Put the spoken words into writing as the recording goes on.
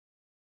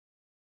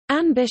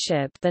Anne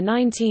Bishop, the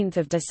 19th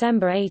of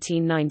December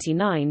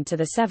 1899 to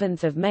the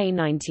 7th of May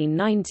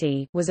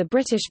 1990, was a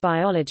British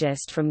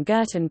biologist from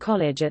Girton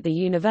College at the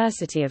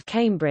University of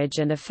Cambridge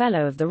and a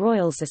Fellow of the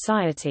Royal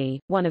Society,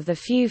 one of the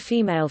few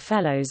female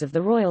Fellows of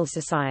the Royal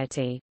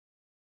Society.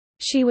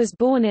 She was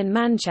born in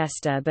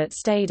Manchester but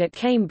stayed at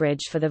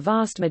Cambridge for the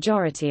vast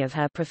majority of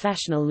her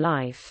professional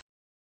life.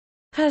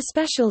 Her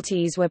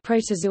specialties were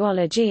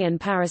protozoology and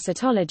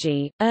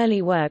parasitology,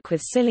 early work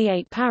with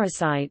ciliate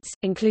parasites,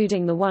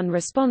 including the one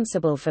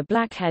responsible for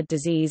blackhead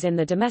disease in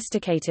the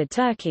domesticated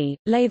turkey,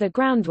 lay the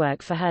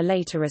groundwork for her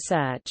later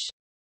research.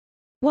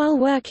 While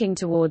working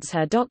towards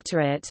her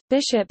doctorate,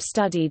 Bishop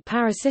studied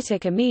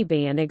parasitic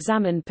amoebae and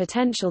examined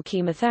potential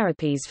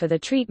chemotherapies for the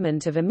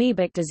treatment of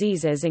amoebic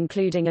diseases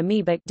including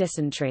amoebic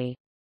dysentery.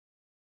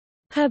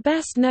 Her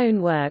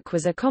best-known work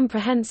was a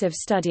comprehensive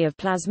study of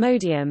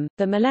Plasmodium,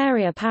 the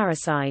malaria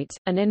parasite,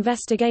 and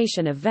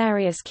investigation of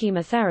various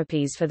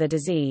chemotherapies for the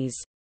disease.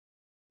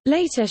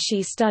 Later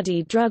she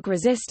studied drug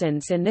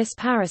resistance in this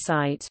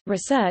parasite,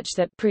 research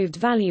that proved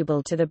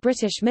valuable to the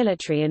British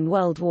military in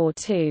World War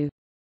II.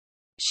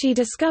 She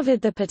discovered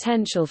the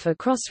potential for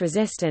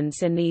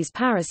cross-resistance in these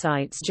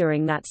parasites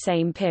during that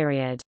same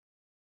period.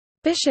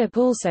 Bishop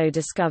also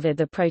discovered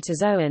the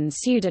protozoan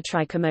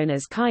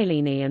Pseudotrichomonas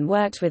kaileni and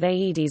worked with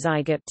Aedes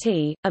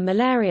aegypti, a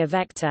malaria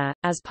vector,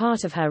 as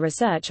part of her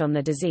research on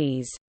the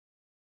disease.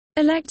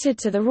 Elected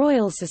to the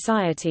Royal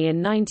Society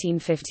in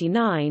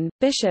 1959,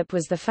 Bishop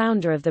was the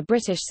founder of the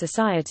British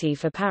Society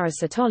for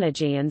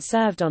Parasitology and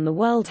served on the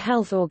World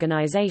Health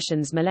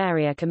Organization's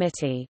Malaria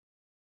Committee.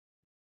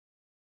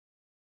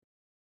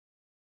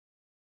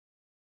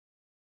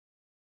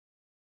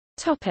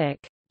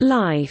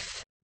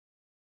 Life.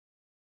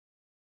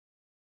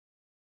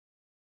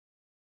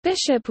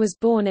 Bishop was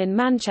born in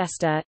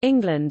Manchester,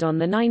 England on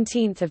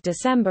 19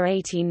 December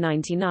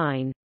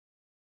 1899.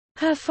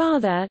 Her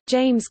father,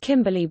 James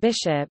Kimberley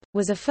Bishop,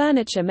 was a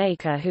furniture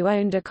maker who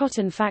owned a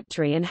cotton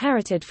factory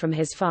inherited from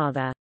his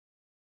father.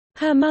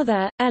 Her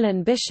mother,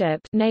 Ellen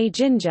Bishop, née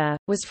Ginger,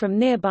 was from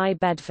nearby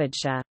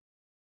Bedfordshire.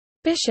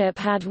 Bishop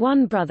had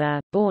one brother,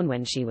 born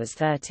when she was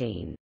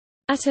 13.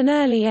 At an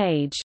early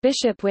age,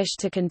 Bishop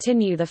wished to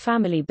continue the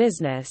family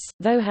business,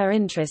 though her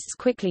interests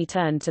quickly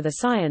turned to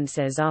the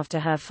sciences after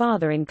her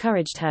father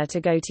encouraged her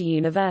to go to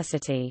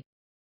university.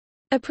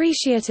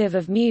 Appreciative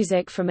of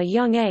music from a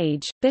young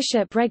age,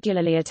 Bishop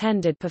regularly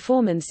attended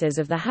performances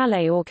of the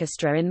Halle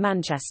Orchestra in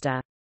Manchester.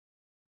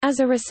 As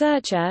a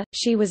researcher,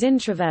 she was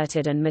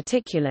introverted and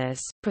meticulous,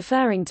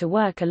 preferring to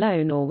work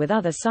alone or with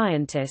other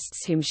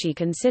scientists whom she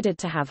considered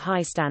to have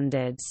high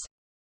standards.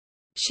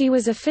 She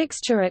was a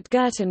fixture at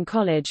Girton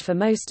College for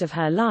most of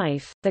her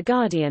life. The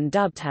Guardian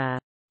dubbed her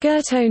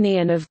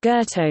Girtonian of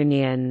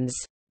Girtonians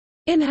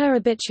in her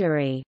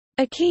obituary.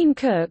 A keen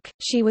cook,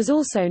 she was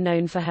also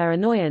known for her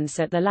annoyance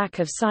at the lack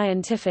of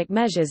scientific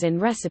measures in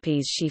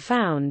recipes she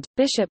found.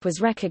 Bishop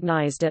was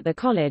recognized at the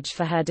college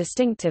for her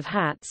distinctive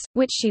hats,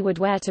 which she would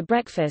wear to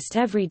breakfast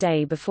every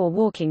day before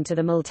walking to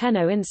the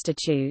Molteno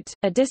Institute,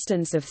 a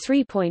distance of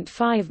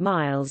 3.5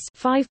 miles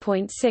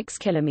 (5.6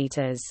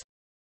 kilometers).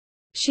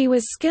 She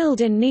was skilled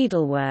in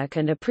needlework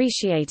and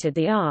appreciated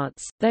the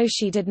arts, though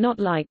she did not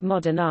like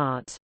modern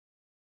art.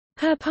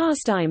 Her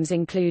pastimes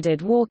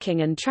included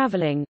walking and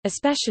traveling,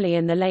 especially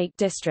in the Lake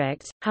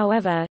District,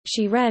 however,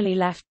 she rarely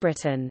left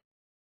Britain.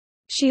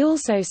 She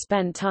also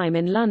spent time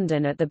in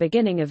London at the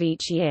beginning of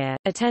each year,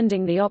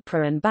 attending the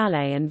opera and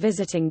ballet and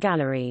visiting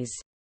galleries.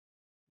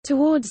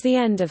 Towards the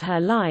end of her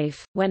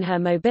life, when her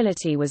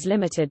mobility was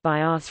limited by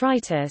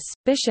arthritis,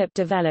 Bishop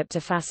developed a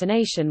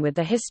fascination with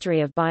the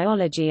history of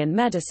biology and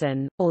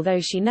medicine, although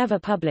she never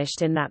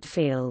published in that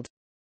field.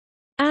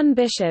 Anne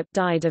Bishop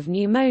died of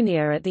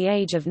pneumonia at the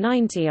age of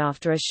 90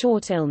 after a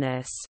short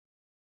illness.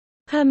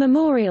 Her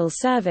memorial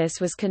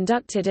service was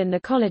conducted in the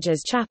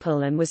college's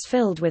chapel and was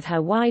filled with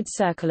her wide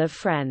circle of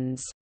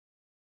friends.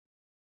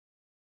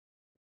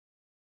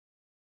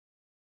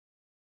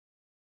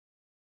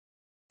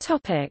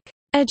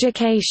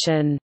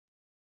 Education.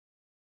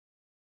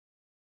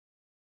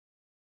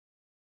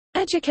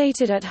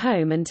 Educated at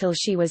home until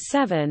she was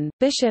 7,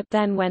 Bishop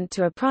then went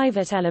to a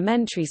private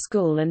elementary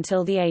school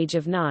until the age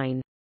of 9.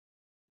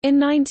 In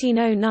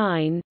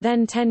 1909,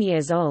 then 10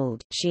 years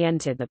old, she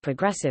entered the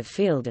Progressive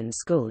Fielden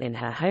School in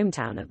her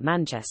hometown of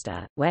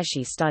Manchester, where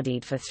she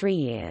studied for 3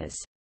 years.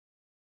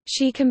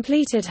 She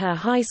completed her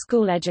high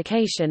school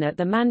education at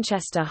the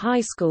Manchester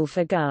High School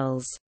for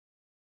Girls.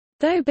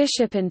 Though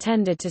Bishop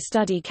intended to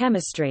study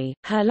chemistry,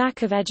 her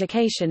lack of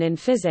education in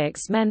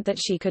physics meant that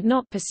she could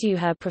not pursue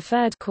her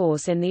preferred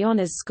course in the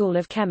Honours School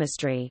of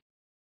Chemistry.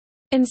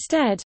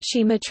 Instead,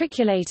 she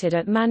matriculated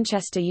at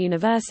Manchester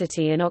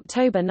University in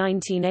October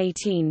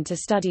 1918 to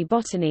study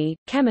botany,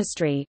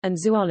 chemistry, and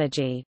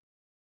zoology.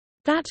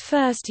 That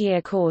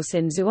first-year course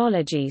in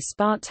zoology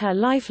sparked her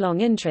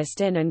lifelong interest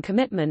in and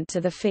commitment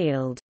to the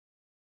field.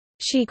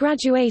 She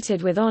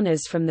graduated with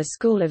honors from the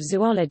School of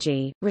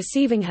Zoology,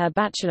 receiving her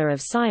Bachelor of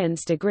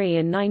Science degree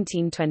in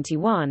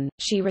 1921.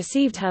 She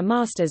received her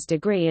master's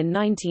degree in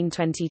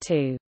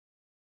 1922.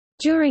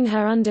 During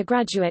her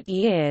undergraduate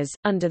years,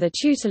 under the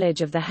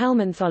tutelage of the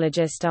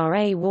helminthologist R.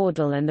 A.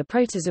 Wardle and the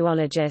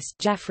protozoologist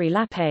Geoffrey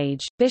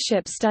Lapage,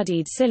 Bishop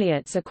studied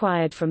ciliates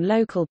acquired from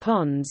local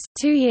ponds.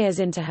 2 years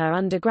into her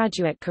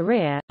undergraduate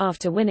career,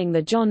 after winning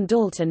the John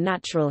Dalton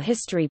Natural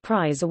History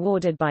Prize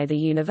awarded by the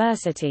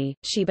university,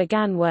 she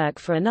began work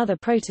for another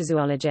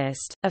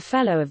protozoologist, a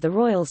Fellow of the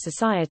Royal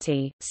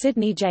Society,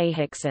 Sidney J.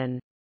 Hickson.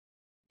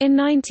 In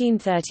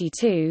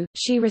 1932,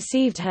 she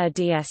received her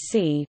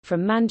DSc,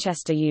 from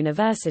Manchester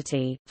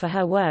University, for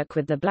her work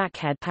with the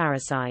blackhead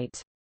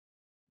parasite.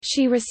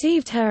 She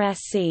received her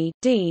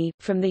Sc.D.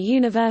 from the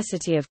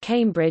University of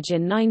Cambridge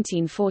in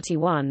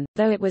 1941,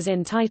 though it was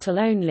in title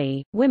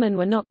only. Women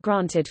were not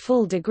granted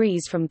full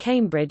degrees from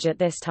Cambridge at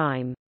this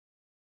time.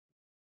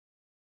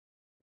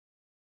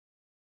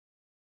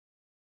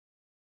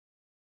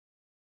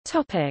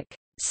 Topic: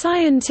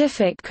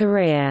 Scientific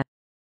career.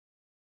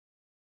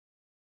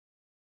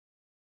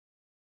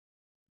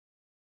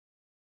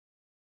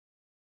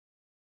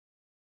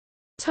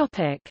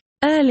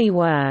 Early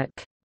work.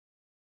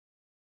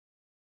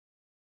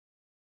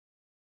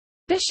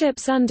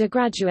 Bishop's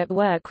undergraduate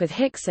work with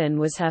Hickson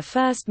was her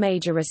first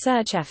major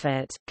research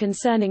effort,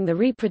 concerning the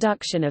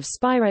reproduction of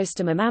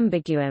Spirostomum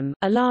ambiguum,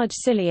 a large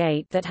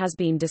ciliate that has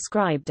been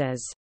described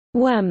as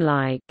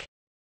worm-like.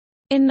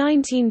 In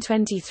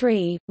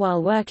 1923,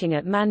 while working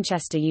at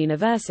Manchester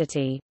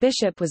University,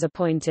 Bishop was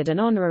appointed an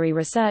honorary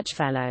research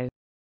fellow.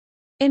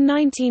 In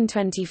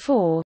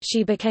 1924,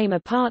 she became a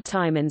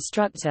part-time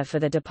instructor for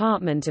the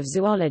Department of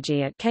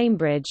Zoology at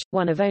Cambridge,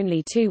 one of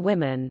only 2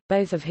 women,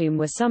 both of whom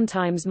were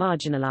sometimes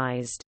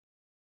marginalized.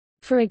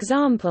 For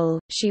example,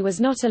 she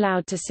was not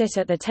allowed to sit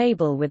at the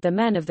table with the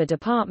men of the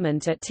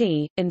department at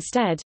tea,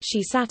 instead,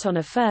 she sat on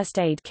a first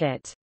aid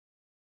kit.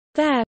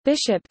 There,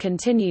 Bishop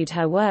continued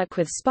her work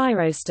with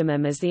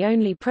Spirostomum as the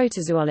only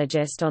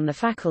protozoologist on the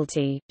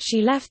faculty.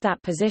 She left that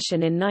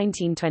position in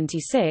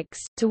 1926,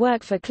 to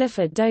work for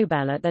Clifford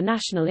Dobell at the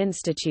National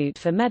Institute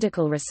for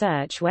Medical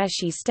Research, where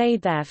she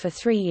stayed there for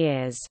 3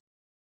 years.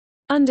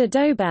 Under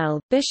Dobell,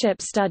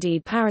 Bishop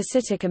studied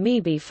parasitic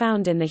amoebae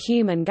found in the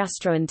human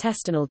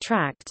gastrointestinal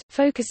tract,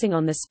 focusing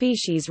on the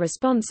species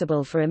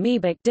responsible for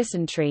amoebic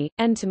dysentery,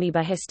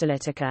 Entamoeba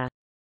histolytica.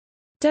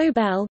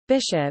 Dobell,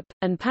 Bishop,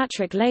 and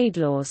Patrick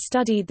Laidlaw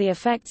studied the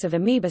effects of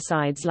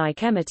amoebicides like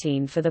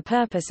emmetine for the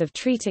purpose of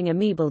treating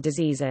amoebal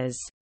diseases.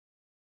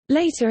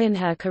 Later in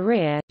her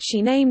career,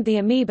 she named the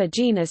amoeba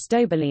genus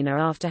Dobellina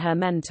after her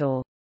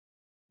mentor.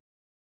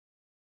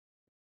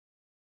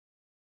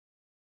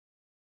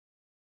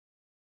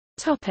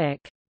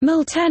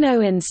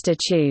 Molteno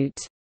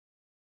Institute.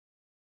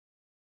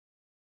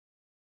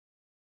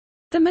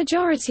 The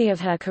majority of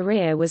her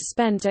career was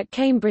spent at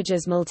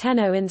Cambridge's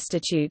Molteno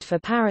Institute for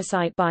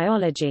Parasite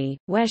Biology,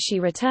 where she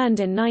returned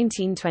in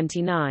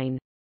 1929.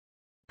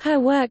 Her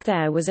work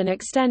there was an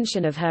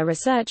extension of her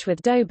research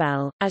with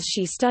Dobell, as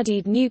she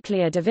studied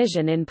nuclear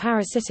division in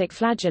parasitic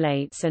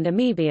flagellates and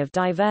amoebae of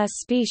diverse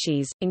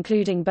species,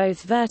 including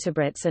both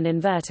vertebrates and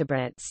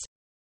invertebrates.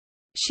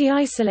 She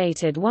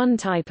isolated one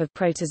type of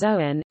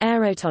protozoan,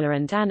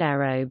 aerotolerant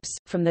anaerobes,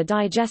 from the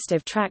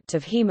digestive tract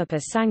of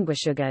Haemopus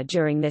sanguisuga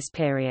during this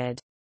period.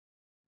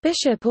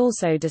 Bishop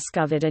also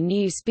discovered a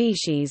new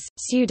species,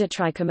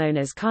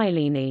 Pseudotrichomonas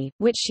kylini,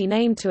 which she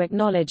named to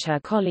acknowledge her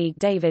colleague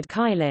David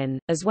Kylin,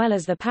 as well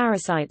as the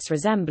parasite's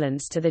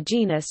resemblance to the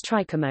genus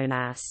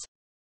Trichomonas.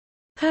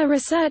 Her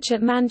research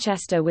at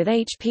Manchester with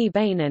H. P.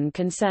 Beynon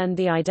concerned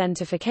the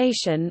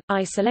identification,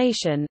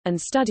 isolation, and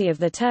study of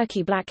the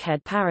turkey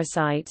blackhead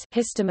parasite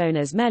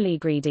Histomonas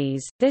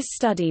melligrides. This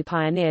study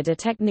pioneered a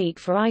technique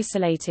for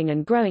isolating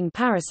and growing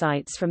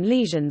parasites from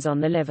lesions on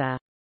the liver.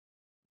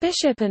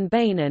 Bishop and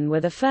Beynon were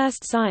the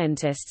first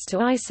scientists to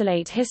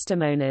isolate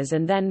Histomonas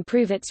and then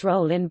prove its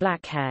role in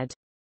blackhead.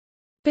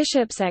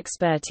 Bishop's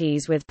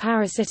expertise with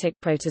parasitic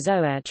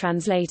protozoa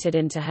translated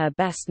into her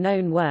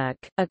best-known work,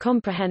 a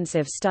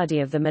comprehensive study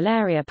of the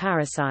malaria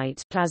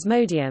parasite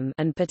Plasmodium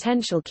and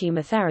potential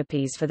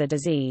chemotherapies for the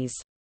disease.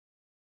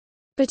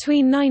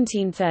 Between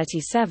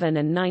 1937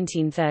 and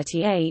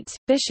 1938,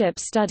 Bishop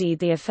studied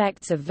the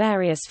effects of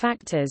various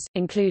factors,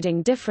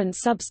 including different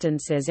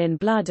substances in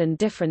blood and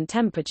different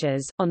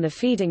temperatures, on the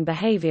feeding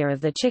behavior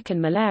of the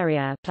chicken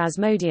malaria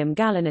Plasmodium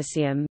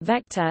gallinaceum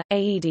vector,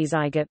 Aedes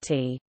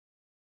aegypti.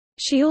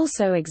 She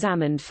also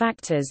examined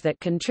factors that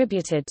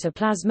contributed to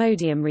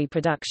Plasmodium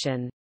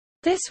reproduction.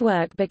 This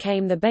work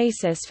became the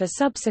basis for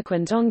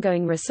subsequent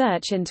ongoing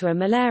research into a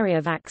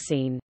malaria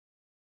vaccine.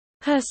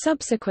 Her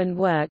subsequent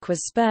work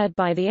was spurred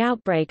by the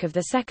outbreak of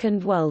the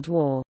Second World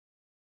War.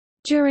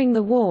 During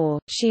the war,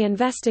 she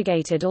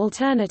investigated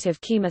alternative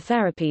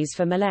chemotherapies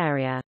for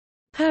malaria.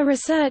 Her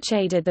research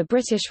aided the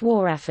British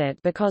war effort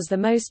because the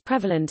most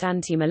prevalent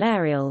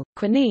anti-malarial,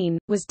 quinine,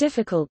 was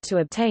difficult to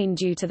obtain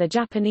due to the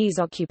Japanese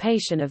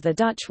occupation of the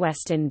Dutch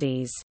West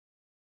Indies.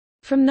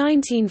 From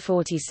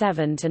 1947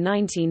 to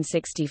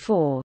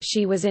 1964,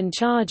 she was in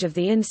charge of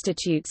the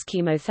Institute's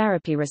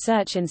Chemotherapy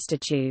Research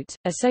Institute,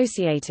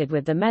 associated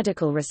with the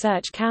Medical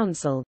Research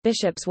Council.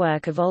 Bishop's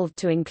work evolved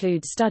to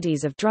include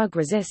studies of drug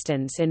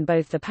resistance in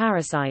both the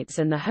parasites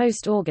and the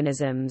host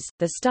organisms,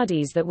 the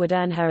studies that would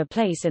earn her a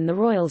place in the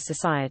Royal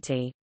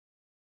Society.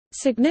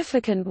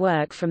 Significant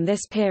work from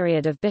this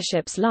period of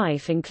Bishop's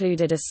life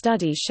included a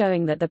study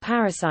showing that the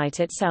parasite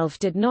itself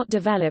did not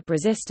develop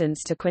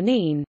resistance to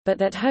quinine, but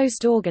that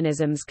host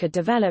organisms could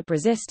develop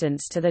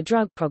resistance to the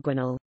drug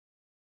proguanil.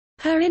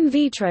 Her in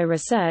vitro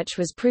research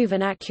was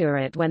proven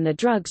accurate when the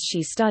drugs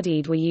she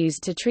studied were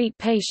used to treat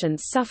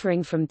patients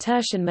suffering from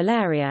tertian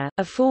malaria,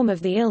 a form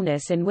of the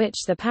illness in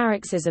which the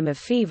paroxysm of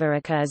fever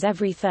occurs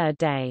every third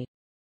day.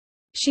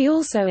 She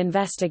also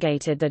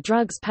investigated the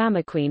drugs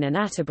pamoquine and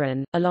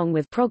atibrin, along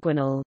with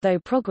proguanil, though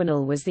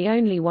proguanil was the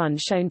only one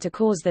shown to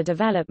cause the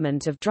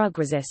development of drug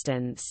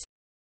resistance.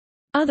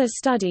 Other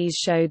studies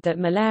showed that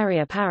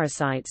malaria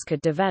parasites could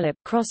develop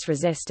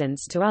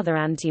cross-resistance to other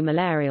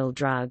anti-malarial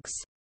drugs.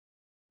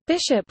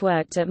 Bishop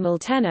worked at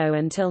Molteno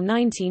until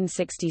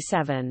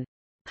 1967.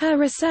 Her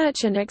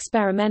research and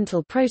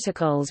experimental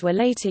protocols were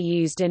later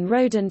used in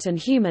rodent and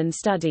human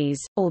studies,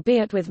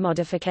 albeit with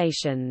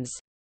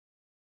modifications.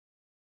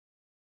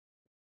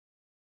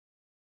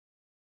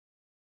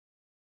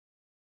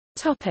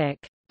 Topic: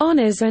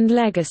 Honors and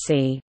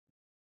legacy.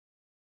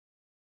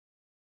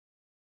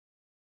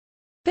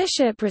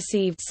 Bishop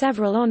received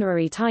several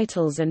honorary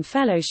titles and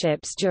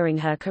fellowships during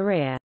her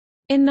career.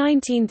 In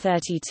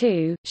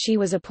 1932, she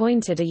was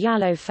appointed a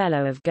Yallow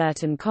Fellow of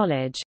Girton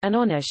College, an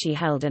honor she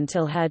held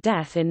until her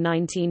death in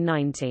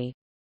 1990.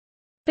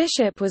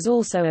 Bishop was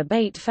also a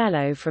Bate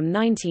Fellow from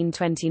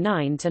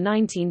 1929 to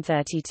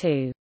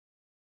 1932.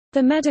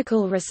 The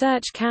Medical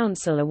Research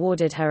Council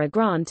awarded her a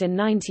grant in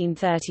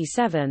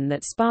 1937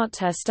 that sparked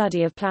her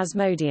study of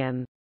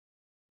Plasmodium.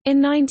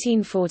 In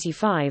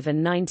 1945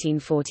 and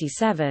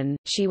 1947,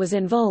 she was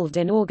involved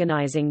in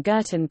organizing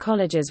Girton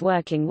College's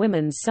Working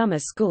Women's Summer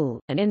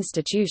School, an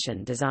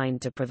institution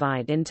designed to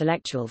provide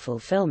intellectual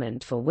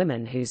fulfillment for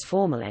women whose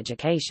formal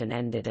education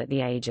ended at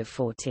the age of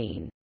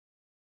 14.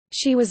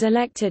 She was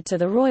elected to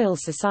the Royal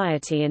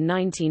Society in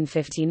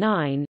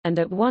 1959, and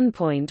at one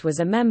point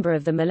was a member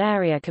of the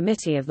Malaria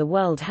Committee of the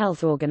World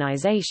Health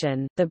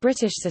Organization. The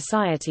British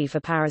Society for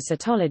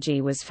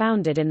Parasitology was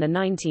founded in the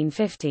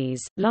 1950s,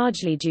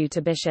 largely due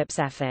to Bishop's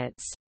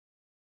efforts.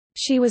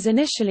 She was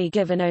initially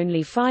given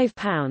only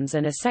 £5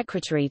 and a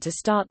secretary to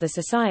start the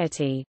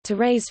society. To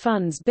raise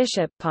funds,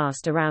 Bishop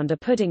passed around a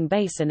pudding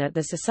basin at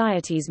the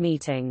society's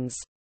meetings.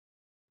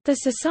 The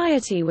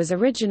society was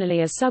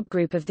originally a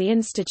subgroup of the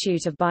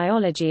Institute of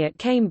Biology at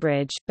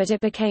Cambridge, but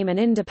it became an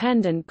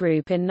independent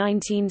group in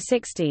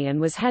 1960 and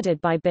was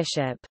headed by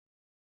Bishop.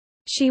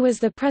 She was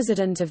the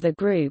president of the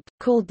group,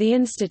 called the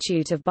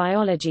Institute of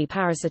Biology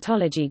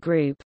Parasitology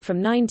Group, from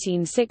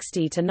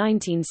 1960 to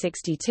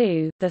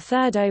 1962, the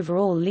third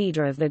overall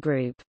leader of the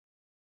group.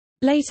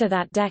 Later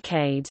that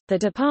decade, the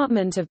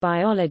Department of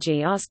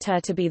Biology asked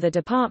her to be the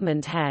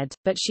department head,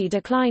 but she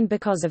declined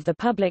because of the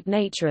public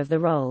nature of the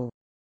role.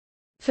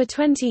 For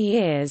 20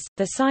 years,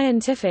 the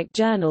scientific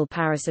journal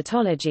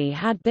Parasitology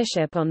had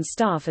Bishop on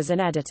staff as an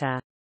editor.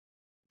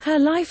 Her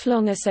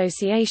lifelong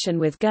association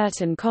with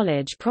Girton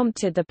College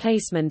prompted the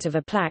placement of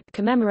a plaque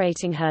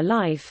commemorating her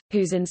life,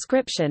 whose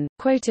inscription,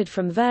 quoted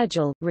from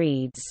Virgil,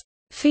 reads,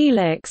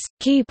 Felix,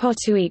 qui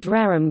potuit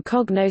rerum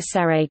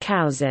cognoscere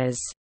causas.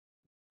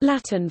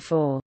 Latin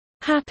for,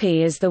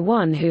 happy is the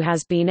one who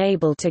has been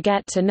able to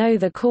get to know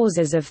the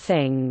causes of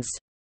things.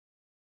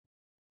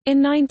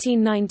 In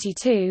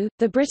 1992,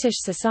 the British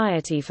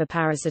Society for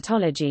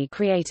Parasitology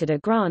created a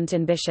grant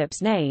in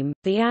Bishop's name,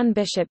 the Anne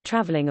Bishop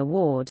Travelling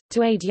Award,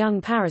 to aid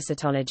young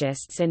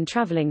parasitologists in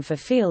travelling for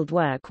field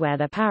work where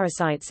their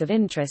parasites of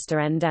interest are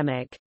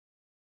endemic.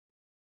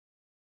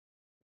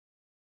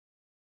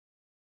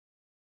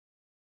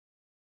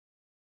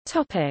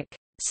 Topic: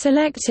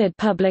 Selected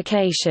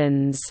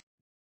publications.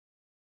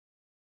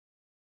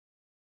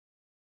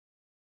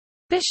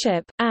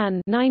 Bishop,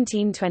 Anne,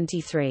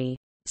 1923.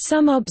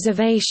 Some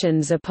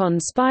Observations upon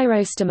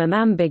Spirostomum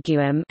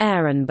ambiguum,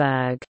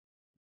 Ehrenberg.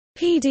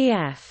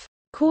 PDF.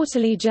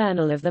 Quarterly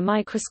Journal of the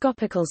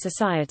Microscopical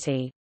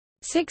Society.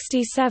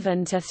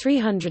 67 to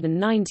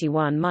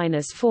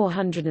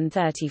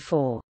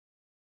 391-434.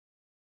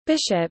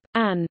 Bishop,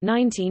 Anne,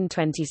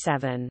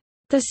 1927.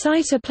 The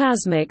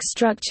Cytoplasmic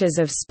Structures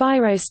of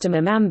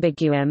Spirostomum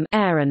ambiguum,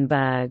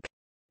 Ehrenberg.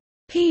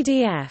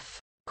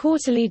 PDF.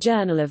 Quarterly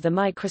Journal of the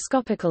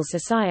Microscopical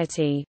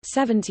Society,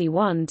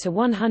 71 to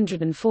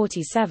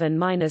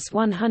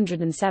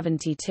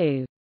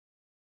 147-172.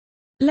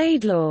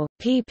 Laidlaw,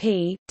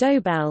 P.P.,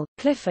 Dobell,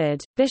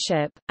 Clifford,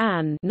 Bishop,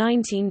 Anne,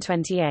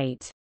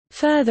 1928.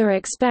 Further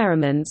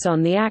Experiments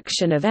on the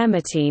Action of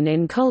Emetine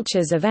in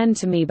Cultures of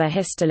Entamoeba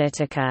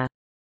histolytica.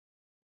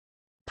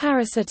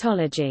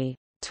 Parasitology.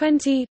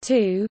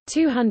 22,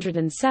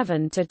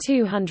 207 to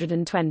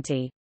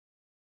 220.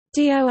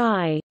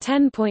 DOI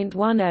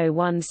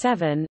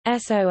 10.1017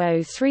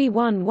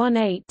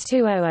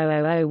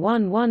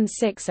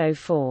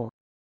 S0031182000011604.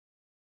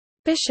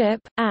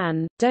 Bishop,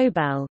 Anne,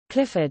 Dobell,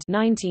 Clifford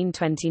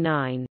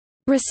 1929.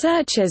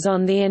 Researches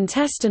on the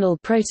intestinal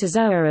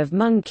protozoa of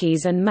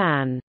monkeys and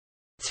man.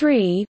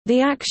 3.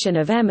 The action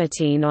of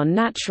emetine on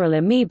natural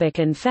amoebic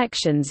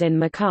infections in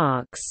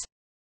macaques.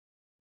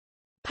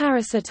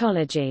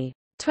 Parasitology.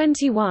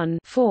 21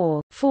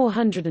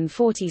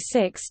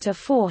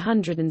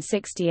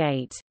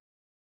 446–468.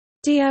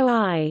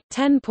 DOI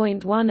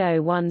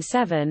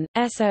 10.1017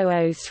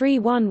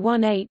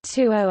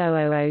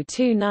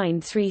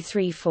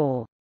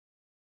 S0031182000293334.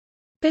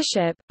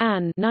 Bishop,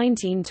 Anne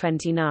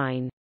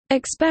 1929.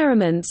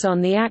 Experiments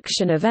on the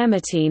action of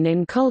emetine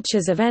in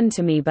cultures of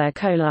Entamoeba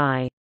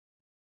coli.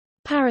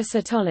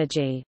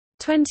 Parasitology.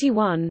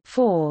 21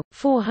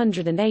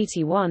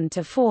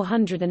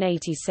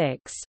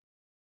 481–486.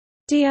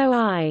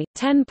 DOI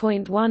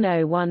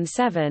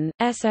 10.1017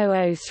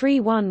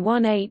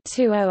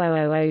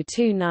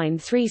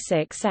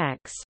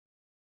 S00311820002936X.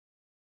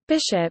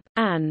 Bishop,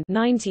 Anne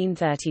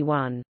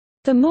 1931.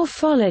 The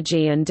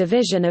Morphology and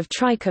Division of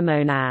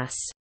Trichomonas.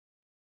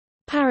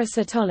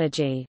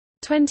 Parasitology.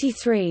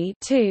 23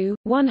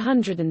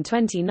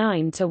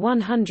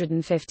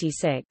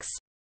 129–156.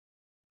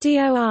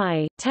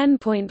 DOI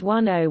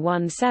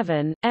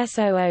 10.1017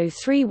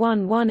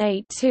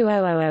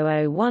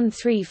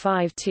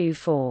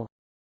 S0031182000013524.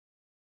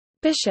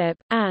 Bishop,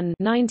 Anne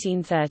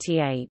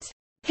 1938.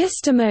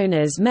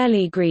 Histomonas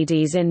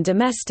melligrides in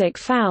domestic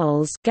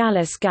fowls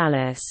Gallus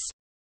gallus.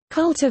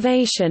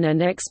 Cultivation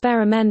and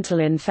experimental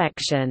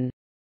infection.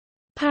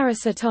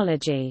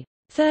 Parasitology.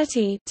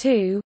 30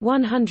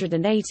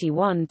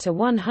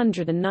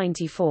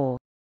 181–194.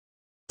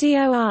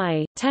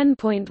 DOI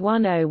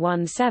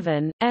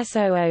 10.1017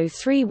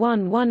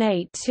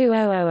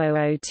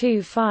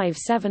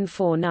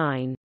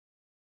 S0031182000025749.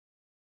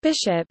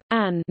 Bishop,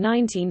 Anne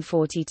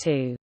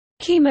 1942.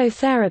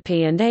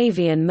 Chemotherapy and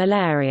avian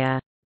malaria.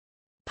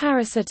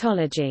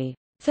 Parasitology.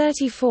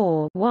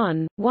 34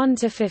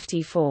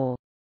 1–54.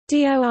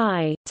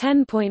 DOI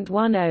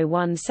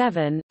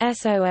 10.1017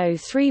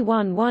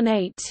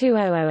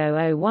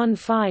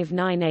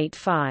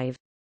 S0031182000015985.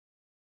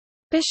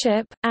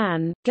 Bishop,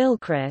 Anne,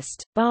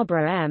 Gilchrist,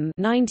 Barbara M.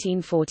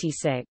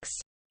 1946.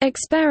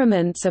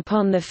 Experiments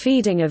upon the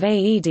feeding of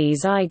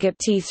Aedes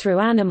aegypti through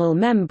animal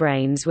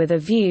membranes with a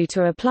view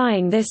to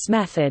applying this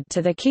method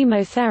to the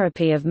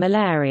chemotherapy of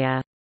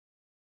malaria.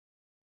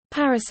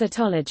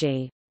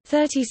 Parasitology.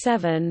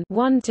 37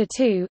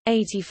 1–2,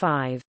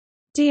 85.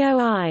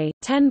 DOI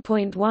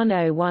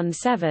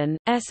 10.1017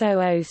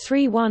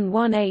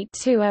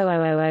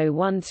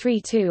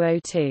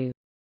 S0031182000013202.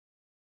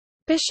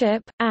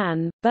 Bishop,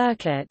 Anne,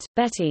 Burkett,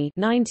 Betty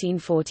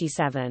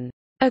 1947.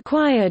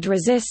 Acquired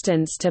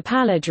resistance to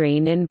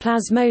paludrine in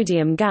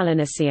Plasmodium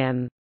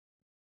gallinaceum.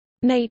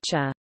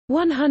 Nature.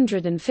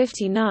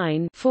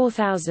 159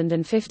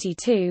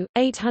 4052,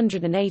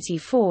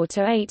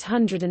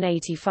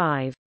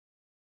 884–885.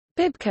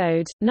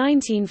 Bibcode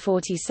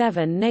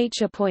 1947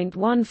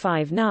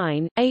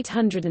 Nature.159,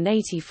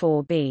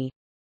 884b.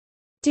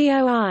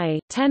 DOI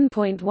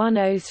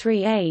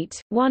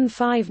 10.1038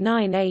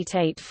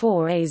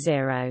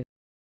 1598884A0.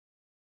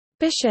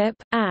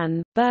 Bishop,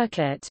 Anne,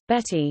 Burkett,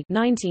 Betty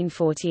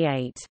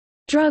 1948.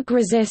 Drug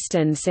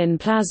resistance in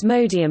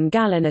Plasmodium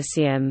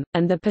gallinaceum,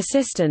 and the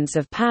persistence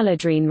of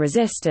paludrine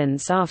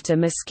resistance after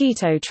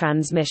mosquito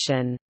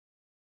transmission.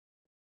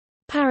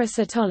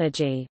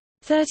 Parasitology.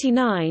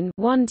 39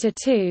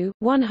 1–2,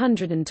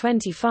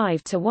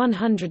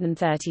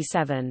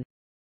 125–137.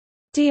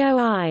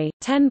 DOI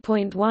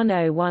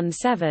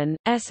 10.1017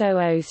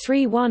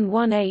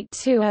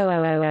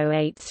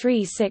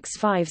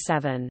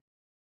 S0031182000083657.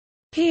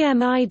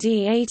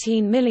 PMID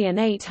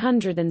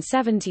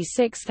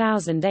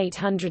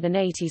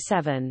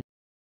 18,876,887.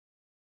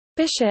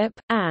 Bishop,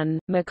 Anne,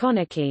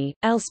 McConaughey,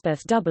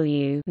 Elspeth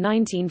W.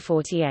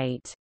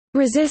 1948.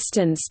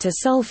 Resistance to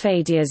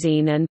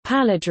sulfadiazine and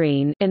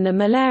paludrine in the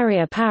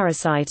malaria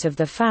parasite of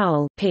the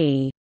fowl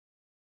P.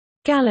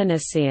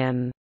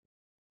 gallinaceum.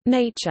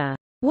 Nature.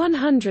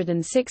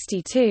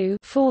 162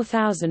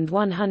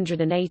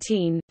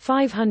 4118,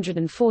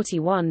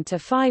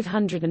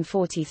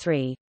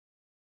 541–543.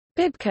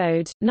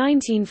 Bibcode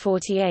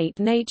 1948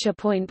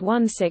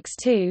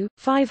 Nature.162,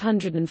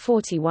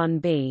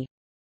 541b.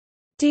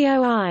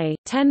 DOI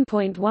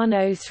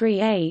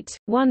 10.1038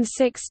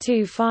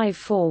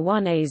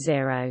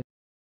 1625441A0.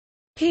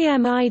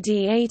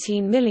 PMID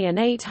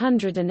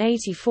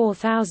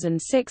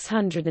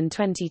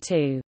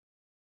 18,884,622.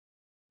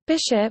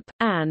 Bishop,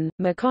 Anne,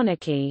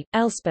 McConaughey,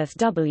 Elspeth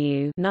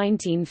W.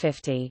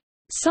 1950.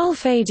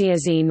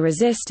 Sulfadiazine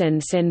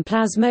resistance in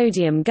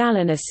Plasmodium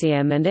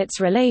gallinaceum and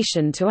its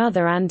relation to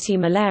other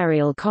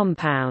antimalarial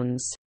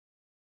compounds.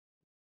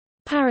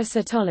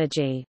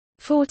 Parasitology.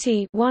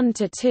 40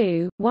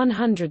 1–2,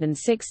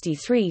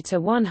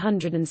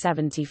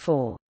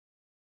 163–174.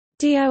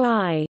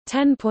 DOI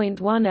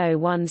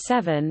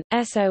 10.1017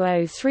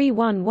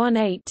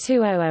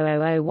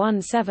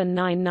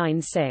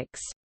 S0031182000017996.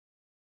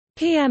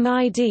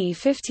 PMID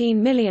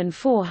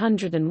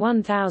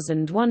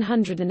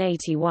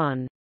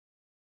 15401181.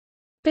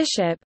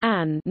 Bishop,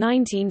 Anne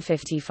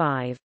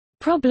 1955.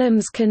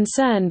 Problems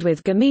concerned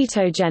with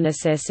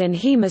gametogenesis in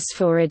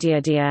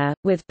Hemosporidiidae,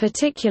 with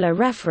particular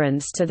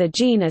reference to the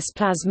genus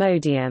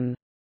Plasmodium.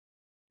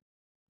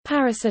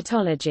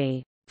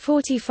 Parasitology.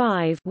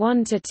 45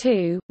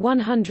 1–2,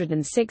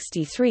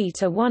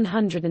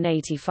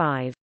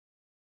 163–185.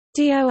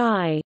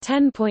 DOI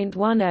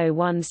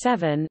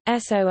 10.1017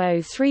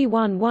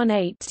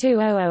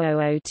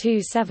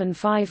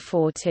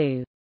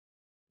 S0031182000275542.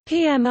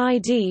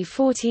 PMID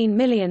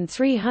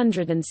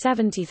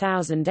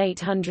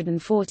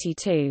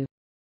 14370842.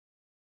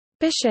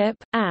 Bishop,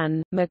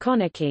 Anne,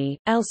 McConaughey,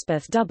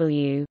 Elspeth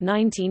W.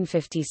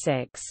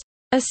 1956.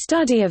 A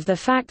study of the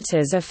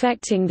factors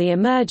affecting the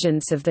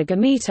emergence of the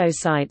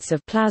gametocytes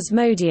of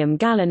Plasmodium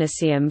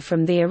gallinaceum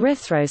from the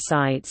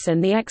erythrocytes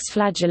and the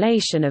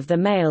exflagellation of the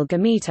male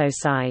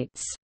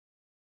gametocytes.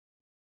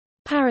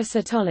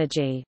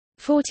 Parasitology.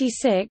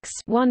 46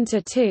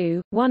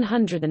 1–2,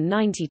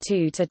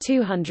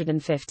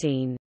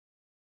 192–215.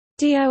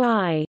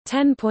 DOI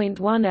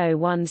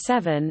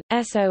 10.1017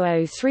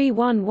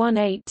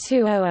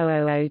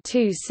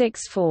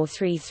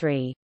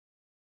 S00311820002643.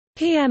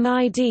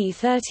 PMID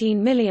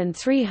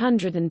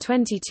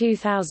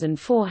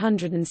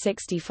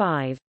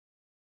 13322465.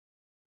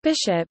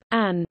 Bishop,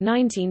 Anne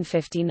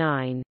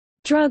 1959.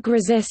 Drug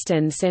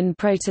Resistance in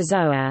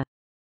Protozoa.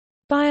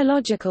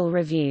 Biological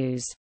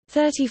Reviews.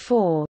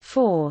 34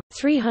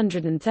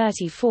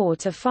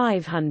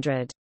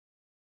 334–500.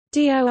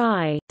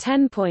 DOI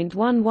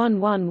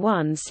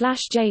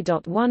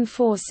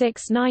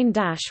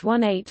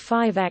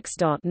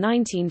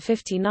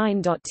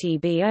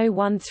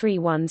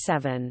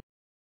 10.1111/J.1469-185x.1959.TB01317.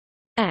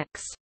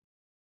 X.